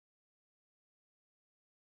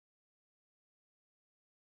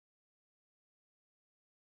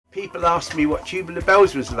People asked me what Tubular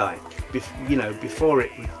Bells was like, you know, before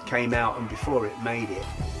it came out and before it made it.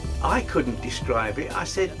 I couldn't describe it. I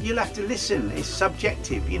said, you'll have to listen. It's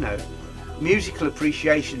subjective, you know. Musical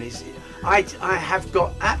appreciation is... I have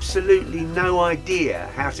got absolutely no idea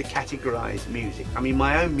how to categorise music. I mean,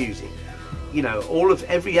 my own music, you know,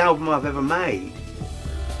 every album I've ever made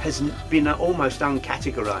has been almost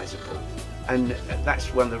uncategorisable. And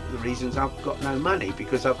that's one of the reasons I've got no money,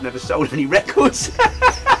 because I've never sold any records.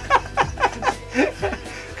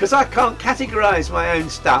 Because I can't categorise my own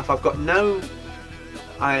stuff. I've got no...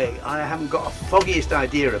 I haven't got a foggiest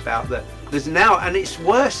idea about that. There's now, and it's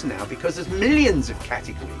worse now, because there's millions of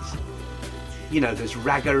categories. You know, there's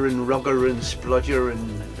ragger and rogger and splodger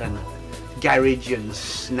and garage and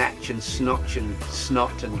snatch and snotch and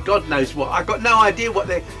snot and God knows what. I've got no idea what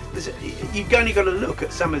they're... You've only got to look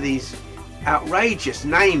at some of these outrageous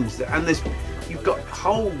names, and you've got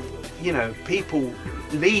whole, you know, people,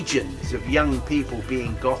 legions of young people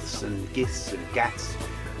being goths and giths and gaths,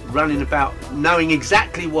 running about knowing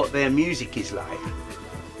exactly what their music is like.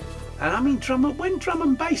 And I mean, when drum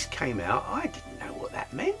and bass came out, I didn't know what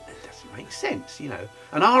that meant. It doesn't make sense, you know.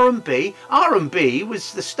 And R&B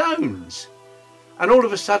was the Stones, and all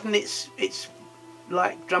of a sudden it's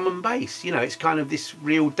like drum and bass, you know. It's kind of this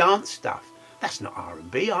real dance stuff. That's not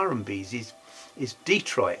R&B. R&B is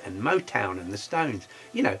Detroit and Motown and the Stones,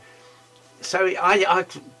 you know. So I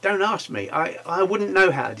don't ask me. I wouldn't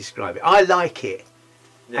know how to describe it. I like it.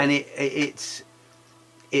 Yeah. And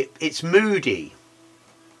it's moody.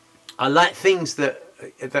 I like things that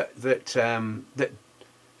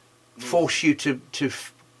force you to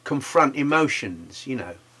confront emotions. You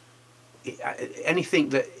know, anything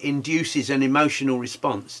that induces an emotional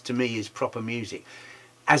response to me is proper music,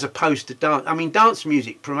 as opposed to dance. I mean, dance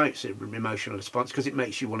music promotes an emotional response because it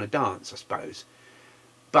makes you want to dance, I suppose.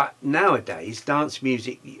 But nowadays, dance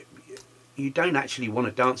music, you don't actually want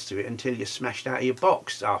to dance to it until you're smashed out of your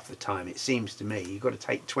box half the time, it seems to me. You've got to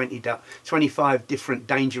take 25 different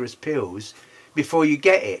dangerous pills before you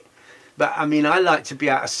get it. But I mean, I like to be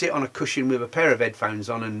able to sit on a cushion with a pair of headphones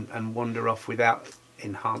on and wander off without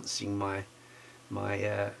enhancing my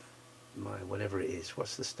whatever it is.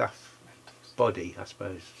 What's the stuff? Body, I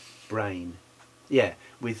suppose. Brain. Yeah,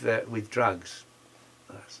 with drugs.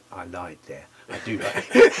 I lied there. I do like.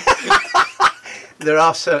 There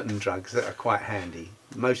are certain drugs that are quite handy,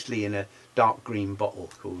 mostly in a dark green bottle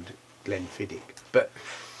called Glenfiddich. But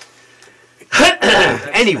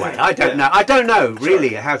anyway, I don't know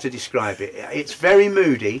really how to describe it. It's very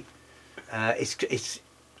moody. It's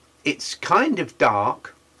kind of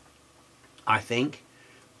dark, I think.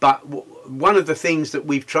 But one of the things that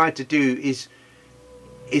we've tried to do is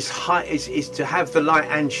to have the light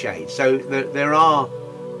and shade. So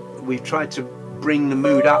we've tried to bring the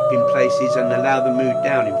mood up in places and allow the mood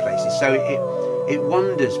down in places. So it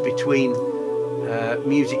wanders between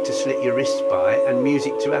music to slit your wrists by and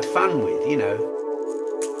music to have fun with, you know.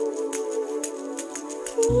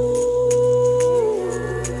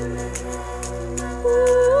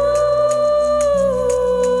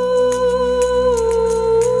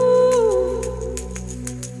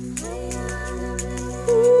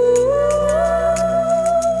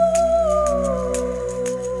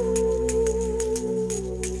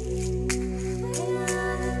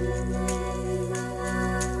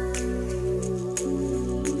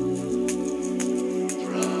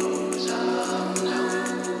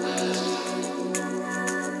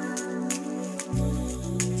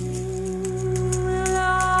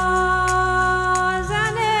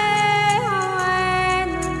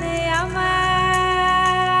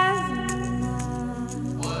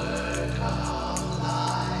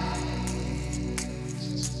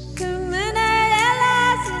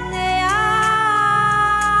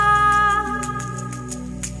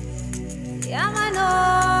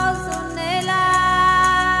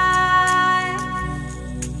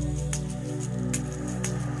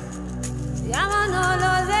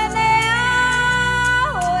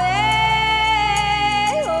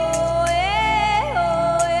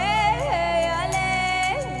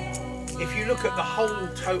 Look at the whole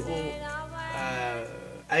total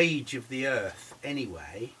age of the Earth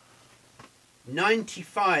anyway,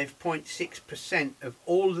 95.6% of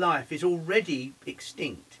all life is already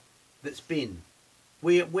extinct. That's been.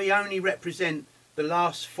 We only represent the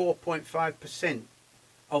last 4.5%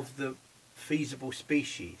 of the feasible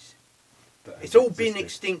species. It's all been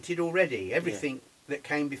extincted already. Everything that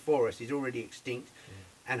came before us is already extinct,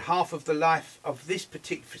 and half of the life of this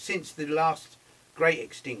particular, since the last great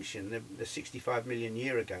extinction, the 65 million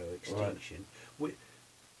year ago extinction, right.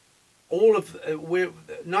 All of we're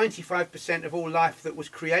 95% of all life that was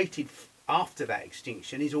created after that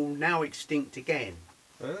extinction is all now extinct again.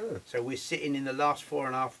 Oh. So we're sitting in the last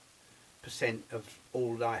 4.5% of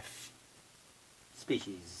all life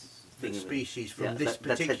species from this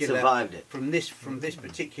particular from this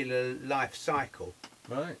particular life cycle.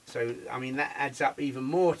 Right. So I mean that adds up even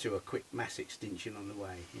more to a quick mass extinction on the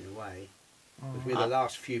way, in a way. Because we're the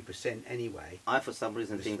last few percent anyway. I for some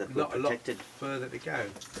reason think that we're not protected. A lot further to go.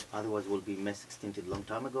 Otherwise, we'll be mass extincted a long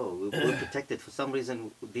time ago. We're protected for some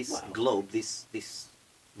reason. This globe, this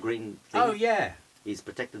green thing. Oh yeah. Is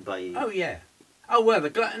protected by. Oh yeah. Oh well,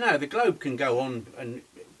 the globe can go on and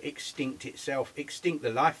extinct itself, extinct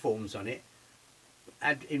the life forms on it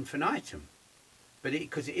ad infinitum. But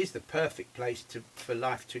because it is the perfect place for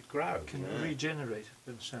life to grow. Can regenerate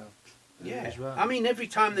themselves. Yeah. As well. I mean, every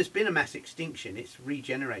time there's been a mass extinction, it's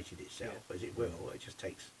regenerated itself, as it will. It just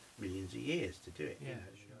takes millions of years to do it. Yeah.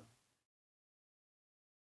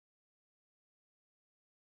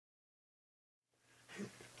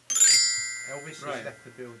 Elvis has left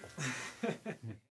the building.